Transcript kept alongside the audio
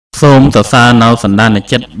សូមសរសើរនៅសន្តាន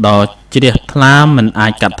ចិត្តដ៏ជ្រះថ្លាមិនអា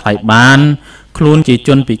ចកាត់ថ្លៃបានខ្លួនជាជ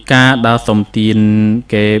នពិការដើរសុំទាន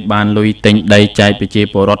គេបានលុយទិញដីចែកប្រជា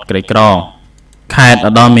ពលរដ្ឋក្រីក្រខេត្តឧ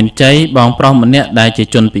ត្តរមានជ័យបងប្រុសម្នាក់ដែលជា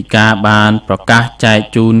ជនពិការបានប្រកាសចែក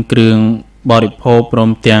ជូនគ្រឿងបរិភោគព្រម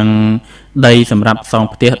ទាំងដីសម្រាប់សង់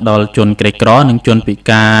ផ្ទះដល់ជនក្រីក្រនិងជនពិ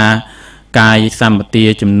ការកាយសម្បទា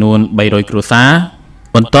ចំនួន300គ្រួសារ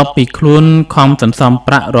បន្ទាប់ពីខ្លួនខំសន្សំ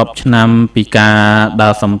ប្រាក់រាប់ឆ្នាំពីការដើ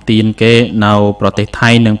រសំទានគេនៅប្រទេសថៃ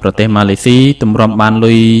និងប្រទេសម៉ាឡេស៊ីទម្រាំបាន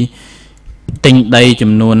លុយទិញដី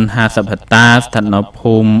ចំនួន50ហិកតាស្ថិតនៅ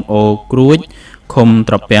ភូមិអូគ្រួចឃុំ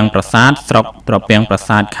ត្រពាំងប្រាសាទស្រុកត្រពាំងប្រា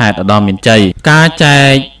សាទខេត្តឧត្តរមានជ័យការចែ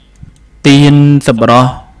កទានសប្បុរស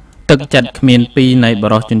ទឹកចិត្តគ្មានពីរនៃប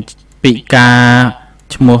រិសុទ្ធជនពិការ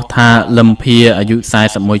ឈ្មោះថាលឹមភាអាយុ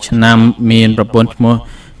41ឆ្នាំមានប្រពន្ធឈ្មោះ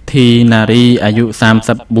ធីណារីអាយុ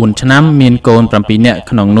34ឆ្នាំមានកូន7នាក់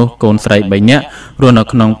ក្នុងនោះកូនស្រី3នាក់រស់នៅ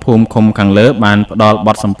ក្នុងភូមិឃុំខាងលើបានផ្ដល់ប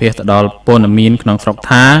ទសម្ភាសន៍ទៅដល់ពលមានក្នុងស្រុក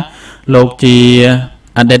ថាលោកជា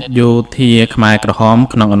អតីតយោធាខ្មែរក្រហម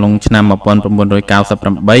ក្នុងអំឡុងឆ្នាំ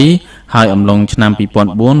1998ហើយអំឡុងឆ្នាំ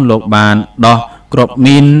2004លោកបានដោះគ្រាប់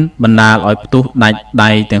មីនបណ្ដាលឲ្យផ្ទុះដាច់ដៃ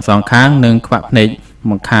ទាំងសងខាងនិងខ្វាក់ភ្នែក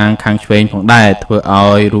មកខាងឆ្វេងផងដែរធ្វើឲ្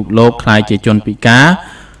យរូបលោកคล้ายជាជនពិការ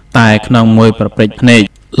តែក្នុងមួយប្រព្រឹត្តភ្នែក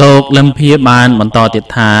លោកលឹមភាបានបន្តទៀត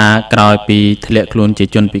ថាក្រោយពីធ្លាក់ខ្លួនជា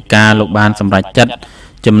ជនពិការលោកបានសម្រេចចិត្ត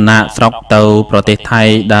ចំណាកស្រុកទៅប្រទេសថៃ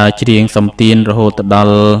ដើរច្រៀងសំទានរហូតដ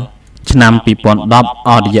ល់ឆ្នាំ2010អ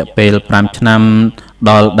ស់រយៈពេល5ឆ្នាំ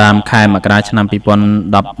ដល់ដើមខែមករាឆ្នាំ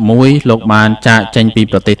2011លោកបានចាកចេញពី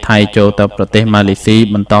ប្រទេសថៃចូលទៅប្រទេសម៉ាឡេស៊ី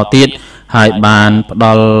បន្តទៀតហើយបានផ្ដ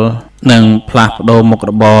ល់និងផ្លាស់ប្ដូរមុខ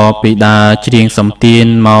របរពីដើរច្រៀងសំទាន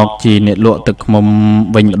មកជាអ្នកលក់ទឹកឃ្មុំ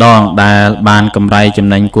វិញម្ដងដែលបានកម្រៃចំ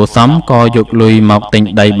ណេញគួរសមក៏យកលុយមកទិញ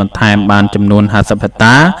ដីបន្ថែមបានចំនួន50ហិក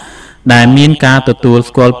តាដែលមានការទទួល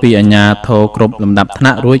ស្គាល់ពីអាជ្ញាធរគ្រប់លំដាប់ថ្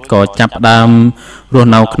នាក់រួចក៏ចាប់ផ្ដើមរស់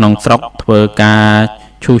នៅក្នុងស្រុកធ្វើការ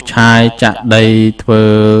ឈូសឆាយចាក់ដីធ្វើ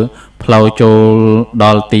ផ្លូវចូលដ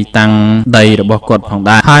ល់ទីតាំងដីរបស់គាត់ផង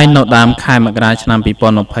ដែរហើយនៅដើមខែមករាឆ្នាំ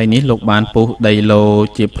2020នេះលោកបានពុះដីឡូ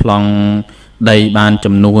ជាប្លង់ដីបាន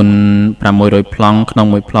ចំនួន600ប្លង់ក្នុង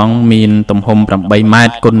មួយប្លង់មានទំហំ8ម៉ែ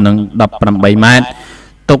ត្រគុណនឹង18ម៉ែត្រ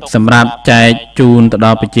ទុកសម្រាប់ចែកជូនទៅដ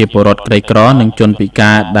ល់ប្រជាពលរដ្ឋក្រីក្រនិងជនពិ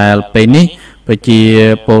ការដែលពេលនេះប្រជា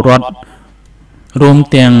ពលរដ្ឋរួម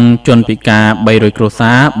ទាំងជនពិការ300គ្រួ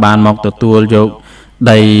សារបានមកទទួលយក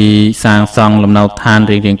ដីសាងសង់លំនៅឋាន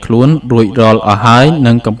រៀងៗខ្លួនរួចរាល់អស់ហើយ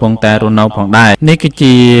និងកំពុងតែរស់នៅផងដែរនេះគឺ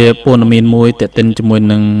ជាព័ត៌មានមួយទាក់ទិនជាមួយ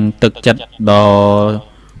នឹងទឹកចិត្តដ៏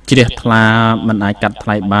ជ្រះថ្លាមិនអាចកាត់ថ្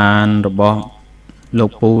លៃបានរបស់លោក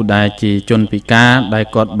ពូដែលជាជនពិការដែល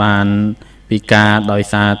គាត់បានពិការដោយ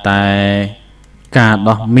សារតែការ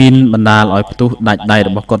ដោះមីនបណ្ដាលឲ្យផ្ទុះដាច់ដៃរ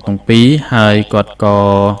បស់គាត់ទាំងពីរហើយគាត់ក៏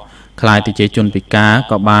ខ្លាយទៅជាជនពិការ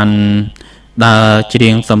ក៏បានដើរច្រៀ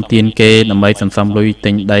ងសំទានគេដើម្បីសន្សំលុយ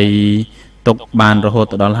ទិញដីទុកបានរហូត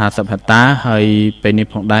ដល់50ហិកតាហើយពេលនេះ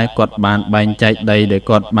ផងដែរគាត់បានបែងចែកដីដែល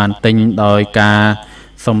គាត់បានទិញដោយការ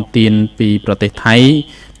សំទានពីប្រទេសថៃ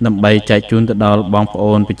ដើម្បីចែកជូនទៅដល់បងប្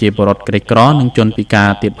អូនប្រជាពលរដ្ឋក្រីក្រនិងជនពិការ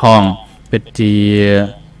ទៀតផងពិតជា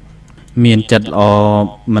មានចិត្តល្អ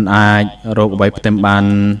មិនអាចរកអ្វីផ្ទឹមបាន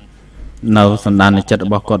នៅសន្តានចិត្តរ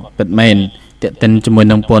បស់គាត់ពិតមែនទាក់ទិនជាមួយ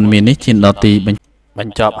នឹងព័ត៌មាននេះជាដល់ទីប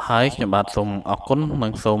ញ្ចប់ហើយខ្ញុំបាទសូមអរគុណនិ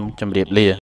ងសូមជម្រាបលា